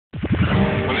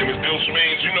Ghost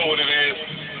means you know what it is.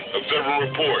 Observer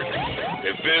Report.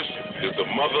 And this is the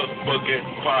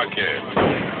motherfucking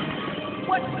podcast.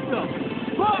 What the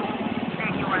fuck?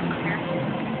 Thank you, officer.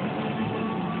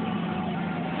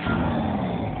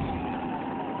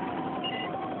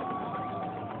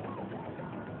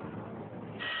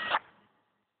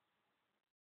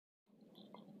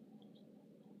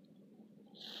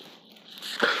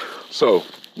 So,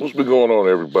 what's been going on,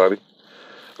 everybody?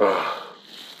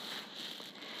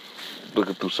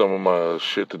 Looking through some of my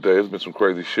shit today. There's been some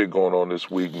crazy shit going on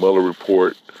this week. Mueller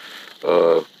report.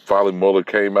 Finally, Mueller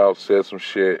came out, said some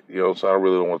shit. So I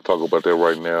really don't want to talk about that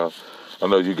right now. I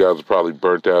know you guys are probably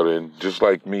burnt out, and just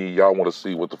like me, y'all want to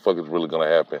see what the fuck is really going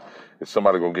to happen. Is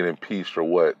somebody going to get impeached or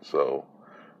what? So,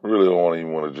 I really don't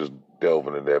even want to just delve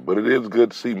into that. But it is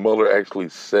good to see Mueller actually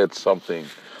said something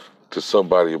to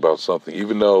somebody about something,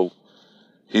 even though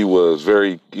he was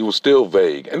still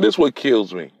vague. And this is what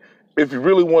kills me. If you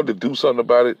really wanted to do something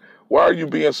about it, why are you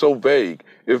being so vague?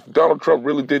 If Donald Trump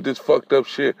really did this fucked up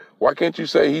shit, why can't you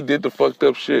say he did the fucked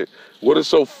up shit? What is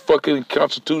so fucking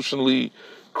constitutionally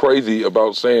crazy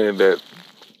about saying that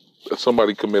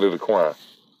somebody committed a crime?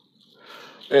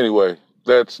 Anyway,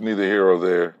 that's neither here or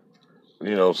there.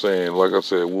 You know what I'm saying? Like I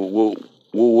said,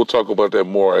 we'll talk about that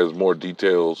more as more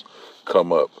details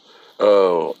come up.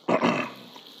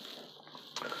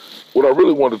 What I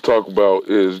really want to talk about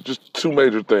is just two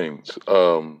major things.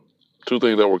 Two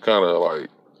things that were kind of like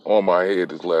on my head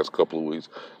this last couple of weeks.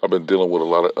 I've been dealing with a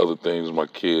lot of other things, my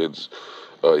kids,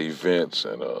 events,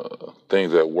 and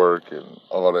things at work and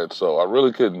all that. So I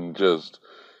really couldn't just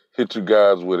hit you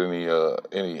guys with any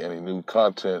new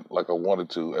content like I wanted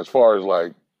to, as far as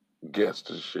like guests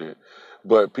and shit.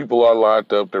 But people are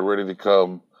lined up. They're ready to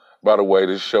come. By the way,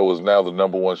 this show is now the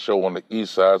 #1 show on the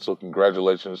East Side, so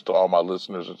congratulations to all my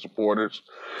listeners and supporters.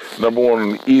 #1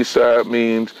 on the East Side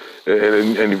means,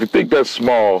 and if you think that's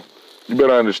small, you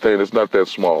better understand it's not that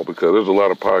small, because there's a lot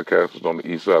of podcasters on the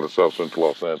East Side of South Central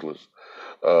Los Angeles.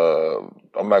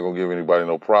 I'm not going to give anybody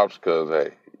no props because,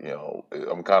 hey,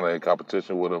 I'm kind of in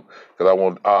competition with them because I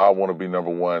want to be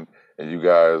 #1 in you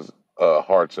guys'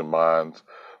 hearts and minds.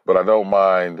 But I don't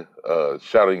mind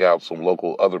shouting out some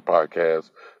local other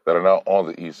podcasts that are now on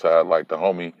the East Side, like the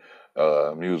homie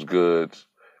Muse Goods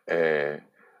and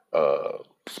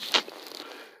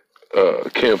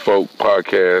Kinfolk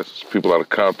Podcasts, people out of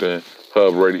Compton,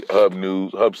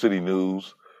 Hub City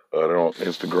News. They're on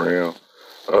Instagram.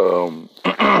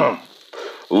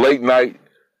 Late Night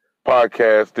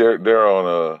Podcast. They're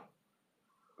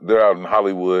out in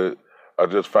Hollywood. I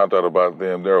just found out about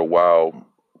them. They're a wild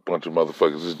bunch of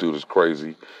motherfuckers. This dude is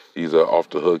crazy. He's off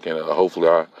the hook, and hopefully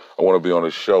I want to be on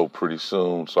his show pretty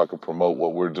soon so I can promote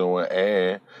what we're doing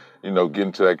and, get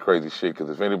into that crazy shit. Because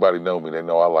if anybody know me, they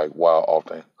know I like wild off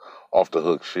the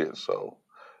hook shit. So,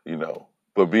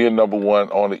 But being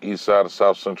 #1 on the East Side of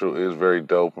South Central is very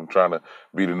dope. I'm trying to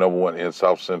be the #1 in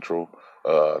South Central,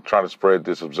 trying to spread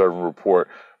this Observer Report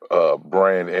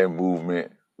brand and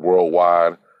movement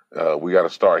worldwide. We got to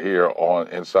start here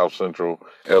in South Central,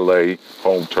 LA,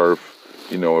 home turf,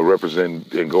 and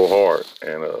represent and go hard.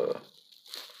 And,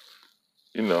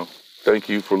 thank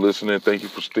you for listening. Thank you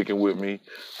for sticking with me.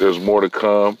 There's more to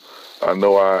come. I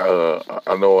know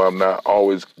I'm not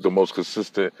always the most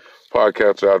consistent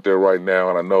podcaster out there right now.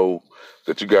 And I know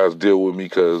that you guys deal with me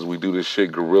because we do this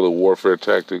shit, guerrilla warfare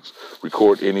tactics,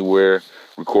 record anywhere,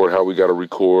 record how we got to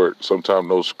record, sometimes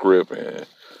no script.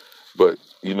 But,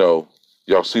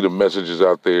 y'all see the messages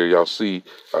out there. Y'all see,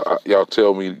 y'all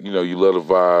tell me, you love the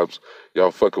vibes. Y'all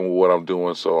fucking with what I'm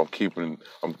doing. So I'm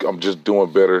just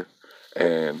doing better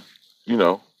and,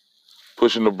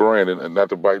 pushing the brand and not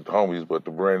to bite the homies, but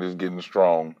the brand is getting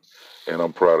strong and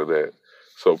I'm proud of that.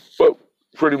 So, but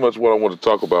pretty much what I want to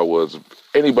talk about was if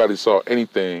anybody saw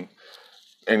anything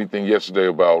yesterday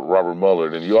about Robert Mueller,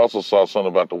 then you also saw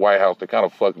something about the White House that kind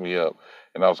of fucked me up.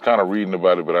 And I was kind of reading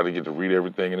about it, but I didn't get to read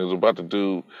everything. And it was about the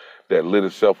dude that lit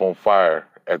himself on fire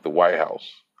at the White House.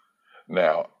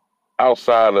 Now,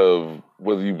 outside of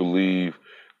whether you believe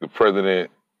the president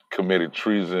committed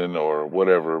treason or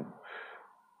whatever,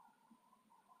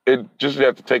 it just you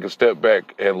have to take a step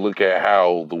back and look at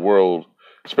how the world,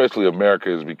 especially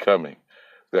America, is becoming.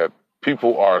 That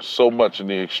people are so much in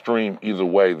the extreme either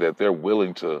way that they're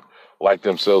willing to light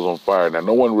themselves on fire. Now,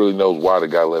 no one really knows why the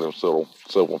guy lit himself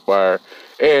on fire.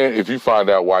 And if you find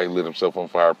out why he lit himself on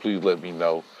fire, please let me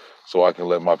know so I can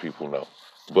let my people know.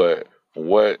 But from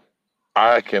what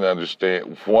I can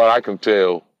understand, from what I can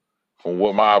tell, from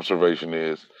what my observation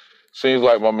is, seems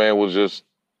like my man was just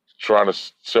trying to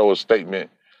show a statement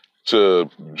to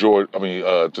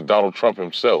to Donald Trump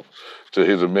himself, to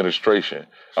his administration.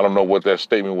 I don't know what that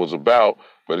statement was about,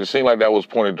 but it seemed like that was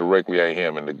pointed directly at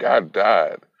him. And the guy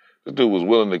died. This dude was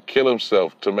willing to kill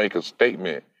himself to make a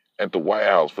statement at the White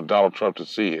House for Donald Trump to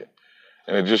see it.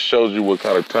 And it just shows you what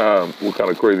kind of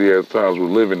crazy ass times we're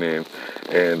living in.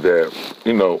 And that,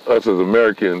 us as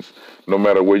Americans, no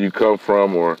matter where you come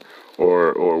from or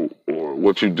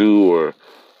what you do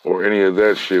or any of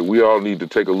that shit, we all need to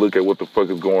take a look at what the fuck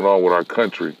is going on with our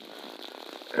country.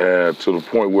 To the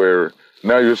point where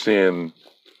now you're seeing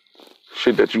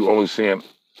shit that you only see in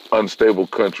unstable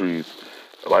countries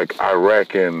like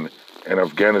Iraq and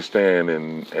Afghanistan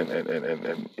and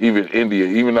even India,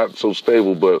 even not so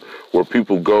stable, but where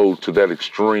people go to that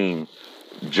extreme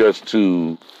just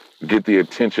to get the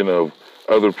attention of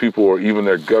other people or even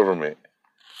their government.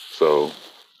 So,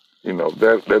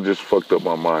 that just fucked up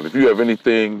my mind. If you have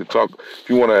anything to talk, if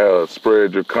you want to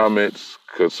spread your comments,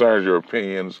 concerns, your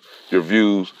opinions, your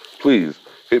views, please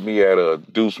hit me at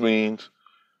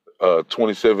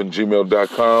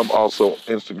deucemeans27gmail.com. Also,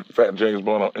 Fat James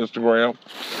Bond on Instagram.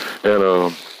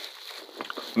 And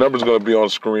number's going to be on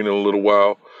screen in a little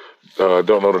while. I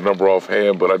don't know the number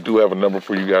offhand, but I do have a number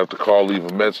for you guys to call, leave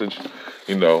a message.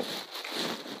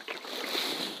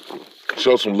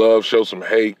 Show some love, show some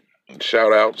hate,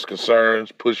 shout outs,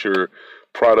 concerns, push your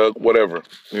product, whatever.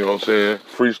 You know what I'm saying?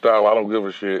 Freestyle, I don't give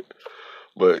a shit.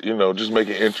 But, just make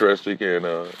it interesting and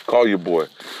call your boy.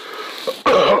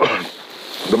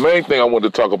 The main thing I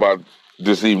wanted to talk about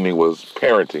this evening was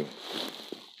parenting.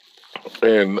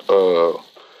 And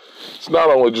it's not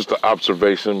only just an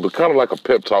observation, but kind of like a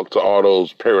pep talk to all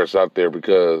those parents out there,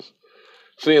 because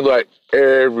it seems like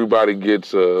everybody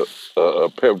gets a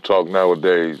pep talk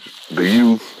nowadays. The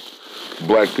youth,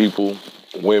 black people,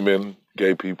 women,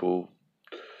 gay people,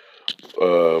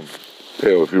 hell,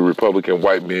 if you're Republican,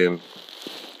 white men,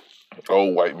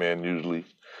 old white men usually.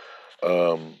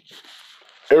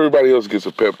 Everybody else gets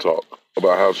a pep talk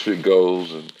about how shit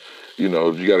goes and, you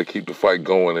got to keep the fight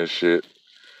going and shit.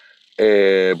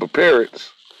 But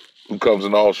parents, who comes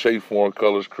in all shape, form,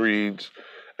 colors, creeds,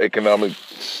 economic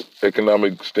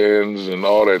stands, and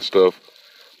all that stuff,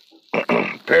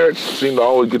 parents seem to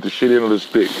always get the shit end of the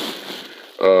stick.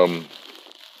 I'm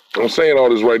saying all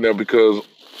this right now because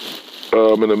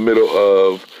I'm in the middle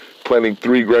of planning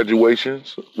 3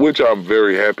 graduations, which I'm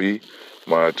very happy.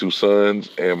 My 2 sons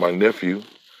and my nephew,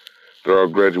 they're all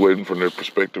graduating from their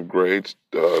respective grades.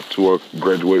 2 are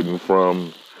graduating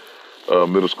from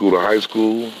middle school to high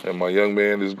school, and my young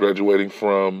man is graduating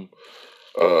from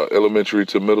elementary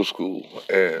to middle school.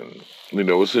 And,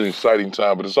 it's an exciting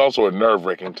time, but it's also a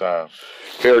nerve-wracking time.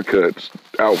 Haircuts,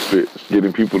 outfits,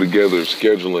 getting people together,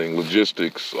 scheduling,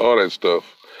 logistics, all that stuff.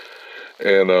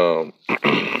 And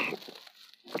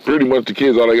pretty much the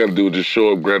kids, all they got to do is just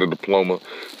show up, grab a diploma,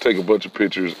 take a bunch of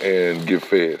pictures, and get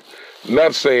fed.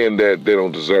 Not saying that they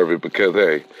don't deserve it, because,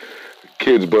 hey,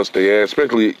 kids bust their ass,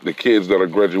 especially the kids that are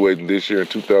graduating this year in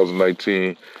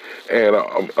 2019. And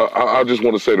I just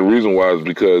want to say the reason why is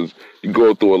because you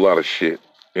go through a lot of shit,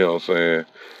 you know what I'm saying?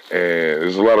 And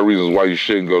there's a lot of reasons why you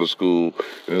shouldn't go to school.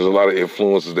 And there's a lot of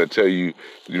influences that tell you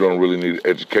you don't really need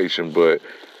education, but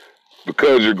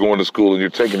because you're going to school and you're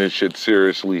taking this shit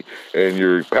seriously and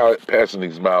you're passing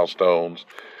these milestones,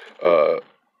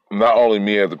 not only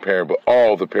me as a parent, but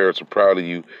all the parents are proud of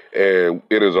you, and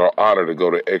it is our honor to go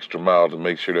the extra mile to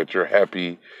make sure that you're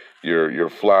happy, you're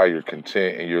fly, you're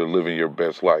content, and you're living your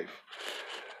best life.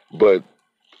 But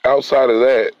outside of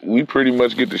that, we pretty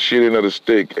much get the shit end of the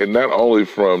stick, and not only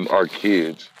from our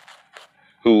kids,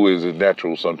 who is a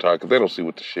natural sometimes, because they don't see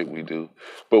what the shit we do,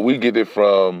 but we get it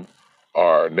from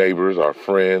our neighbors, our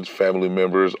friends, family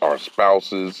members, our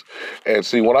spouses. And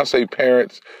see, when I say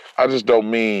parents, I just don't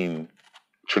mean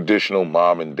traditional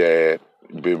mom and dad,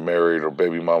 been married, or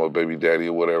baby mama, baby daddy,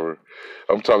 or whatever.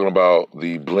 I'm talking about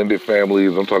the blended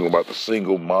families. I'm talking about the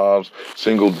single moms,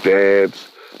 single dads.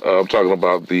 I'm talking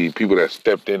about the people that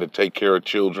stepped in to take care of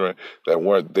children that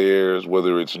weren't theirs,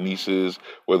 whether it's nieces,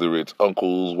 whether it's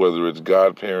uncles, whether it's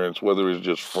godparents, whether it's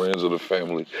just friends of the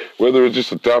family, whether it's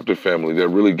just adopted family that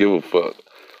really give a fuck.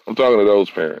 I'm talking to those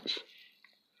parents.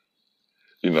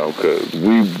 Because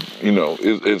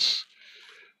it's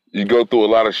you go through a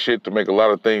lot of shit to make a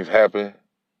lot of things happen,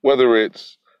 whether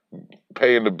it's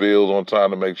paying the bills on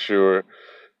time to make sure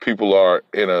people are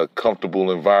in a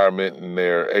comfortable environment and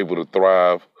they're able to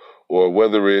thrive, or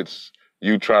whether it's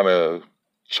you trying to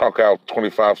chalk out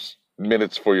 25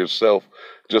 minutes for yourself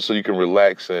just so you can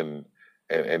relax and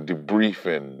debrief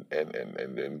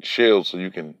and chill so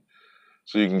you can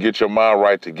get your mind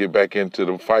right to get back into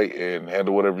the fight and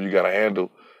handle whatever you got to handle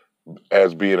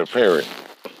as being a parent.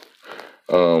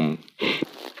 Um,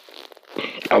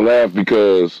 I laugh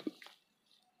because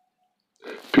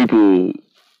people, and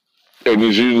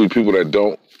it's usually people that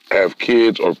don't have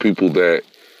kids or people that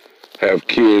have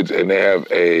kids and they have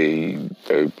a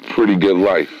pretty good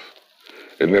life.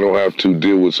 And they don't have to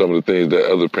deal with some of the things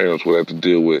that other parents would have to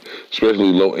deal with,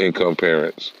 especially low-income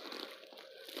parents.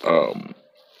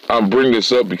 I'm bringing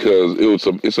this up because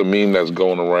it's a meme that's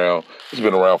going around. It's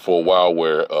been around for a while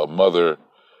where a mother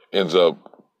ends up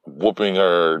whooping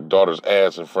her daughter's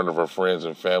ass in front of her friends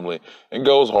and family and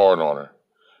goes hard on her.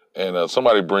 And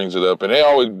somebody brings it up, and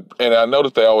I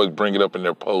notice they always bring it up in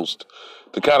their post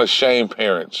to kind of shame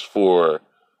parents for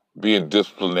being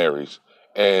disciplinaries.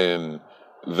 And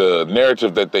the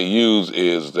narrative that they use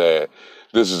is that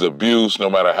this is abuse, no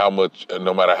matter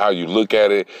how you look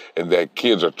at it, and that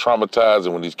kids are traumatized.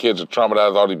 And when these kids are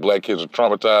traumatized, all these black kids are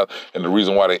traumatized. And the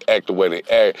reason why they act the way they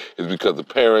act is because the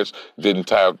parents didn't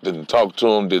talk to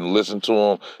them, didn't listen to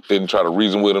them, didn't try to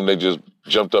reason with them. They just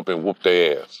jumped up and whooped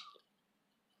their ass.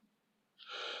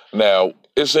 Now,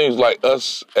 it seems like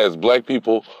us as black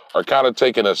people are kind of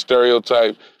taking a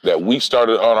stereotype that we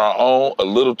started on our own a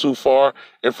little too far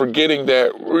and forgetting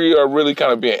that we are really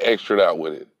kind of being extra out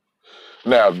with it.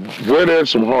 Now, were there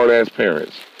some hard-ass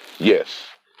parents? Yes.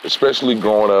 Especially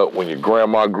growing up, when your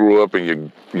grandma grew up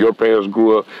and your parents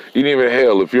grew up. Even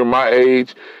hell, if you're my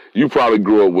age, you probably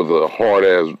grew up with a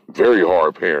hard-ass, very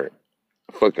hard parent.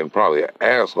 Fucking probably an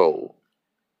asshole.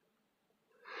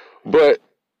 But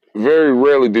very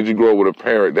rarely did you grow up with a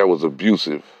parent that was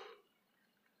abusive.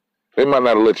 They might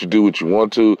not have let you do what you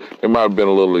want to. They might have been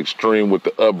a little extreme with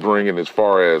the upbringing as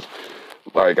far as,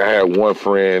 like, I had one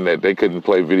friend that they couldn't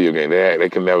play video games. They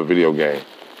couldn't have a video game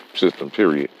system,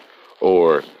 period.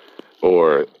 Or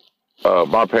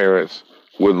my parents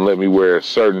wouldn't let me wear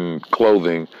certain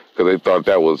clothing because they thought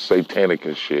that was satanic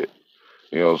and shit.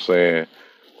 You know what I'm saying?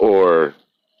 Or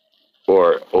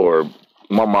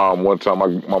my mom, one time,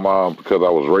 my mom, because I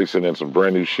was racing in some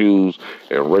brand new shoes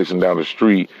and racing down the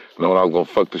street, knowing I was going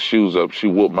to fuck the shoes up, she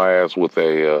whooped my ass with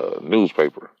a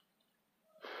newspaper.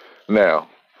 Now,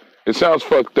 it sounds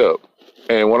fucked up.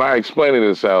 And when I explain it,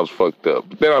 it sounds fucked up.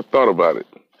 But then I thought about it.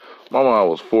 My mom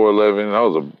was 4'11". I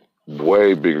was a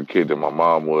way bigger kid than my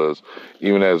mom was,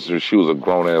 even as she was a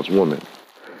grown-ass woman.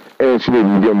 And she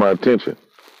didn't get my attention.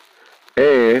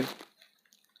 And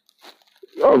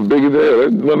I was big as hell.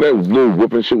 None of that little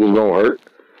whooping shit was gonna hurt.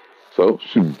 So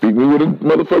she beat me with a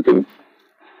motherfucking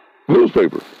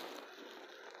newspaper.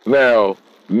 Now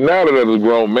that as a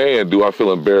grown man, do I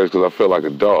feel embarrassed because I felt like a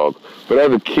dog. But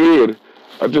as a kid,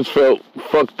 I just felt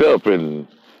fucked up and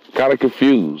kind of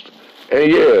confused.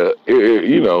 And yeah,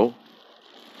 you know,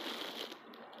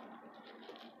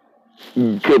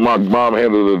 could my mom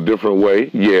handle it a different way?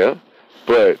 Yeah.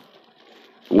 But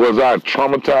was I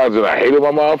traumatized and I hated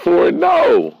my mom for it?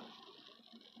 No.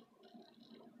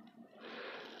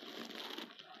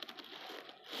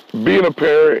 Being a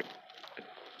parent,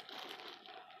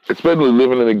 especially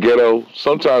living in the ghetto,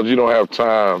 sometimes you don't have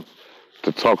time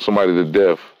to talk somebody to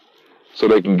death so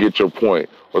they can get your point.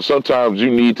 Or sometimes you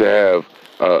need to have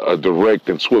a direct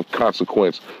and swift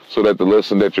consequence so that the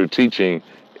lesson that you're teaching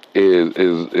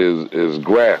is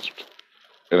grasped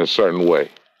in a certain way.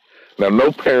 Now,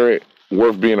 no parent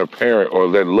worth being a parent or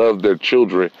that love their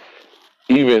children,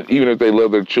 even if they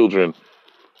love their children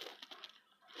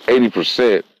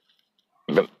 80%,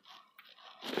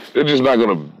 they're just not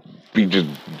going to be just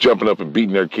jumping up and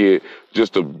beating their kid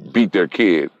just to beat their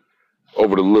kid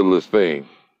over the littlest thing.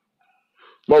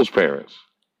 Most parents.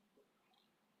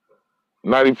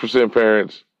 90%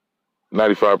 parents,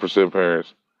 95%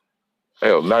 parents,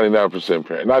 hell, 99%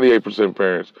 parents, 98%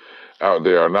 parents out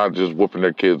there are not just whooping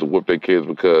their kids to whoop their kids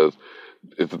because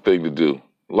it's the thing to do.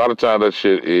 A lot of times that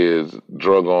shit is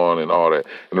drug on and all that.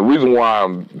 And the reason why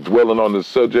I'm dwelling on this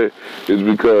subject is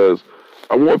because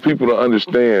I want people to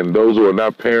understand, those who are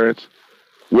not parents,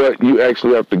 what you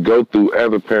actually have to go through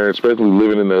as a parent, especially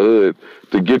living in the hood,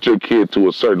 to get your kid to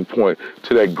a certain point,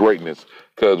 to that greatness.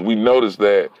 Because we notice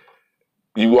that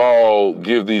you all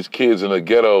give these kids in the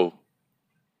ghetto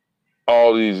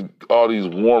all these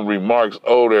warm remarks.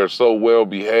 Oh, they're so well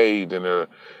behaved and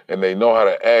they know how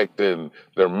to act and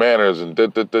their manners and da.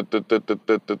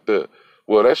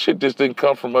 Well, that shit just didn't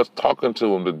come from us talking to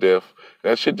them to death.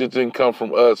 That shit just didn't come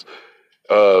from us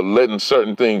letting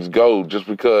certain things go just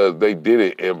because they did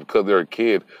it and because they're a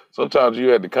kid. Sometimes you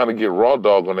had to kind of get raw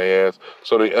dog on their ass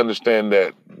so they understand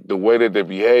that the way that they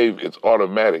behave is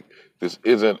automatic. This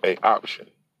isn't an option.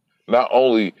 Not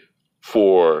only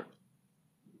for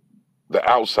the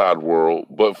outside world,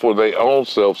 but for their own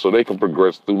self so they can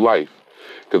progress through life.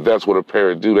 Because that's what a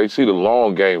parent do. They see the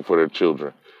long game for their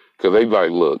children. Because they like,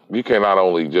 look, you can't not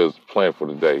only just plan for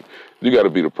the day, you got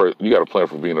to be you got to plan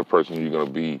for being the person you're going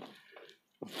to be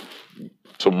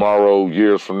tomorrow,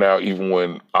 years from now, even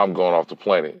when I'm going off the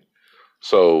planet.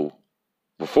 So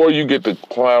before you get to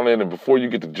clowning and before you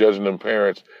get to judging them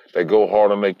parents that go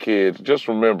hard on their kids, just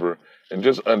remember and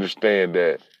just understand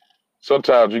that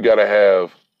sometimes you got to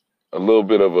have a little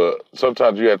bit of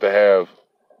sometimes you have to have,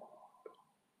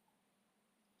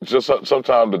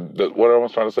 sometimes what I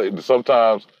was trying to say,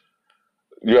 sometimes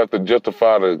you have to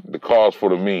justify the cause for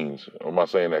the means. Am I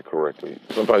saying that correctly?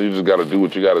 Sometimes you just got to do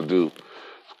what you got to do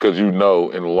because you know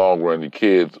in the long run your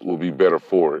kids will be better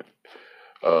for it.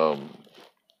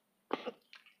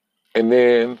 And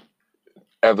then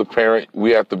as a parent, we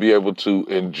have to be able to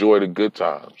enjoy the good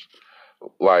times.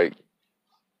 Like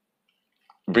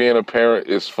being a parent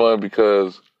is fun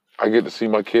because I get to see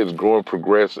my kids grow and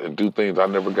progress and do things I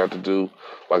never got to do.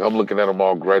 Like I'm looking at them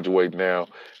all graduate now,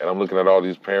 and I'm looking at all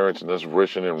these parents and just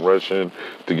rushing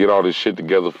to get all this shit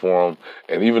together for them.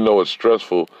 And even though it's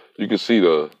stressful, you can see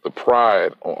the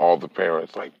pride on all the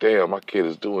parents. Like, damn, my kid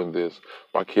is doing this.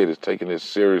 My kid is taking this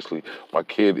seriously. My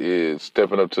kid is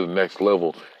stepping up to the next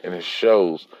level, and it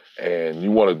shows. And you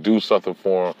want to do something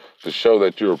for them to show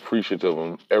that you're appreciative of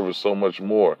them ever so much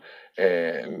more.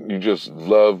 And you just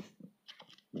love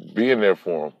being there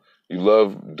for them. You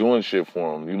love doing shit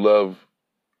for them. You love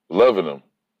loving them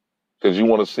because you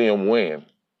want to see them win.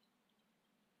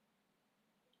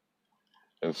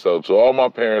 And so to all my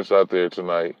parents out there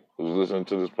tonight who's listening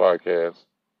to this podcast,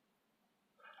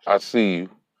 I see you.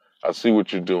 I see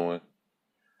what you're doing.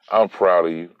 I'm proud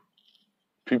of you.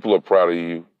 People are proud of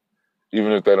you,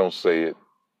 even if they don't say it.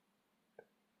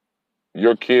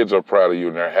 Your kids are proud of you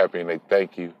and they're happy and they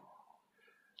thank you.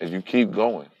 And you keep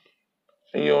going.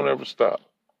 And you don't ever stop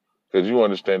because you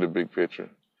understand the big picture.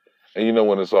 And you know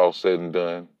when it's all said and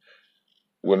done,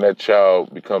 when that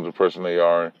child becomes the person they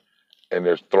are and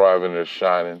they're thriving, they're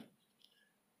shining,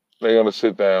 they're going to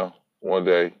sit down one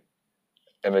day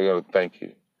and they're going to thank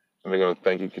you. And they're going to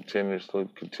thank you continuously.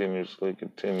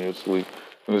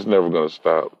 And it's never going to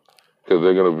stop because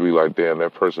they're going to be like, damn,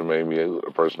 that person made me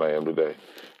the person I am today.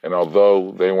 And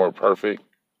although they weren't perfect,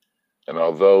 and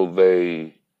although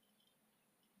they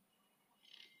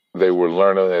were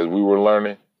learning as we were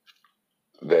learning,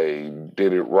 they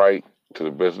did it right to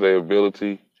the best of their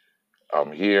ability.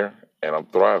 I'm here and I'm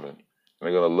thriving. And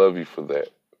they're going to love you for that.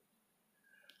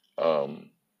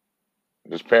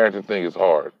 This parenting thing is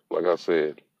hard. Like I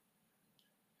said,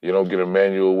 you don't get a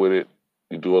manual with it.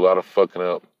 You do a lot of fucking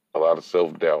up, a lot of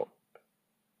self-doubt.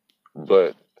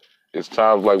 But it's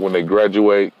times like when they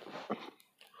graduate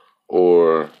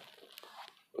or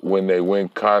when they win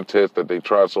contests that they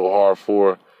try so hard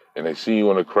for, and they see you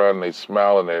in the crowd and they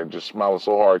smile and they're just smiling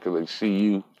so hard because they see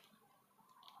you,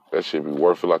 that shit be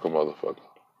worth it like a motherfucker.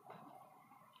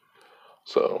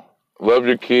 So, love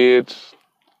your kids.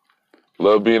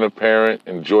 Love being a parent.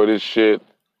 Enjoy this shit.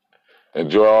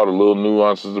 Enjoy all the little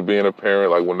nuances of being a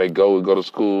parent. Like when they go to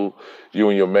school, you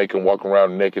and your mate can walk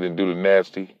around naked and do the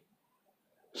nasty.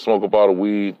 Smoke up all the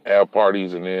weed, have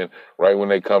parties, and then right when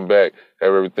they come back,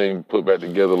 have everything put back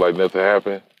together like nothing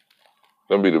happened.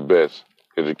 Them be the best.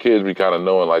 Because your kids be kind of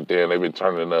knowing like, damn, they've been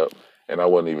turning up and I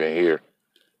wasn't even here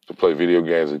to play video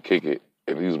games and kick it.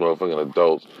 And these motherfucking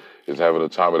adults is having the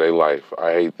time of their life.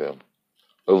 I hate them.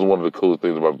 Those are one of the coolest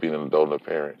things about being an adult and a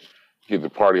parent. You get to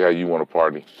party how you want to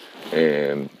party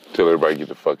and tell everybody to get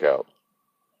the fuck out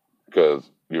because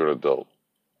you're an adult.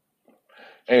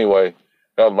 Anyway,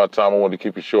 that was my time. I wanted to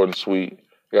keep it short and sweet.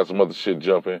 I got some other shit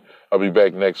jumping. I'll be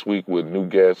back next week with new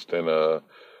guests and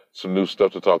some new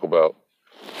stuff to talk about.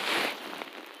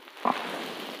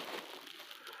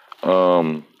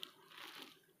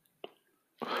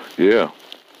 Yeah.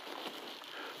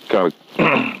 Kind of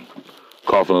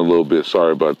coughing a little bit.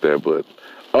 Sorry about that. But,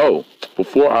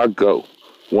 before I go,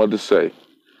 wanted to say,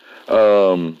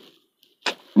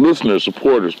 listeners,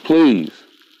 supporters, please,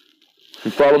 if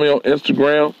you follow me on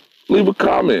Instagram, leave a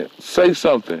comment. Say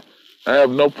something. I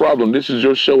have no problem. This is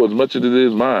your show as much as it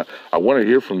is mine. I want to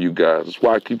hear from you guys. That's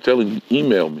why I keep telling you,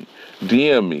 email me,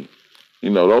 DM me. You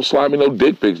know, don't slide me no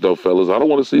dick pics, though, fellas. I don't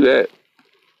want to see that.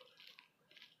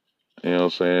 You know what I'm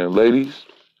saying? Ladies,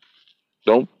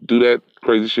 don't do that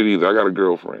crazy shit either. I got a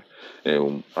girlfriend,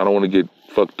 and I don't want to get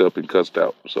fucked up and cussed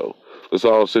out. So let's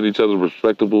all send each other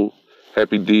respectable,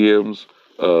 happy DMs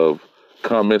of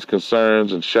comments,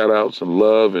 concerns, and shout-outs and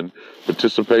love and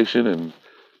participation. And,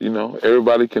 you know,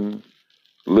 everybody can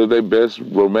live their best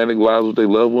romantic lives with their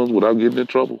loved ones without getting in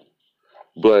trouble.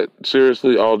 But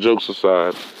seriously, all jokes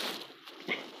aside,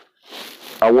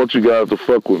 I want you guys to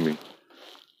fuck with me.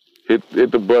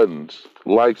 Hit the buttons,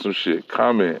 like some shit,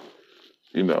 comment,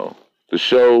 You know, the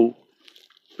show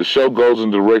goes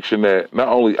in the direction that not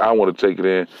only I want to take it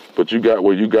in, but you got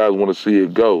where you guys want to see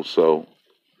it go. So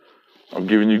I'm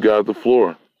giving you guys the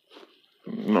floor.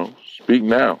 You know, speak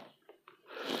now.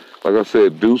 Like I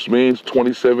said, Deuce Means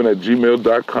 27 at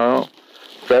gmail.com.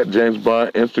 Fat James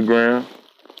Bond Instagram.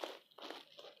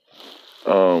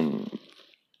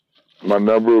 My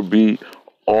number will be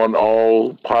on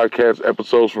all podcast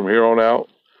episodes from here on out.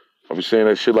 I'll be saying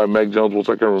that shit like Mac Jones once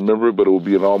I can remember it, but it will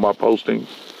be in all my postings.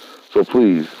 So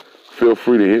please, feel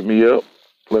free to hit me up.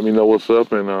 Let me know what's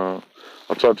up, and I'll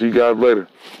talk to you guys later.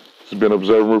 This has been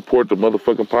Observe and Report, the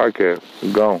motherfucking podcast.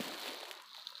 I'm gone.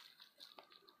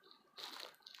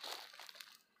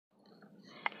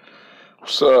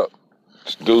 What's up?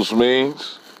 It's Deuce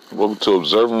Means. Welcome to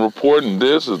Observe and Report, and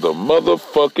this is the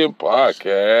motherfucking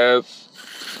podcast.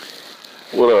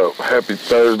 What up? Happy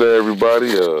Thursday,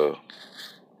 everybody.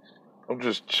 I'm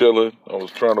just chilling. I was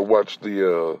trying to watch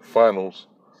the finals,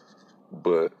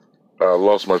 but I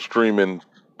lost my streaming.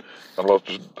 I lost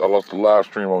the live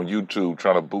stream on YouTube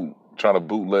trying to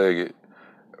bootleg it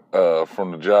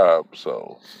from the job.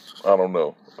 So I don't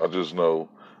know. I just know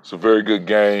it's a very good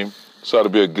game. It's ought to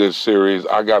be a good series.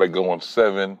 I got to go on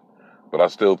 7, but I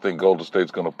still think Golden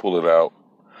State's gonna pull it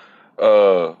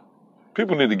out.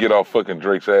 People need to get off fucking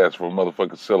Drake's ass for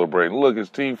motherfucking celebrating. Look, his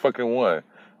team fucking won.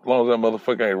 As long as that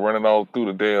motherfucker ain't running all through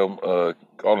the damn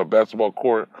on the basketball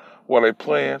court while they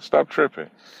playing, stop tripping.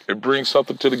 It brings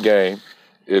something to the game.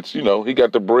 It's, you know, he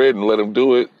got the bread and let him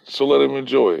do it, so let him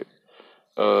enjoy it.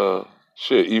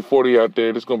 Shit, E40 out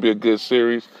there, this gonna be a good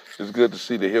series. It's good to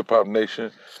see the Hip Hop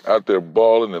Nation out there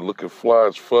balling and looking fly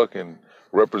as fuck and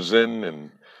representing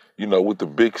and, you know, with the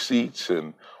big seats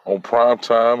and on prime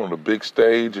time on the big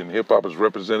stage, and hip hop is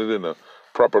represented in a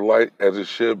proper light as it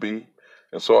should be.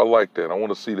 And so I like that. I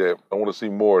want to see that. I want to see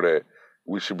more of that.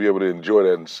 We should be able to enjoy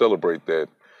that and celebrate that.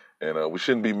 And we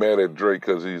shouldn't be mad at Drake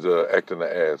because he's acting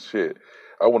the ass. Shit.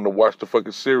 I wouldn't have watched the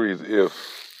fucking series if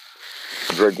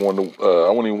Drake won the... I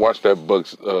wouldn't even watch that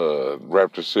Bucks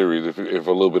Raptor series if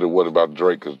a little bit of what about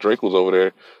Drake, because Drake was over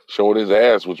there showing his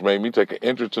ass, which made me take an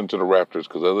interest into the Raptors,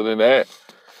 because other than that,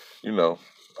 you know,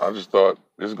 I just thought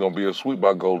this is going to be a sweep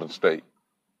by Golden State.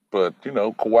 But, you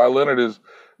know, Kawhi Leonard has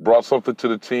brought something to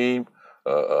the team,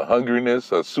 a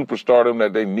hungriness, a superstardom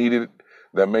that they needed,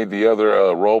 that made the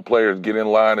other role players get in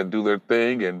line and do their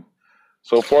thing. And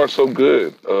so far, so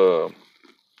good.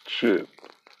 Shit.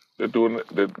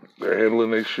 They're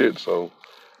handling their shit. So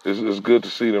it's good to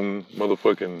see them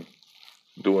motherfucking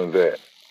doing that.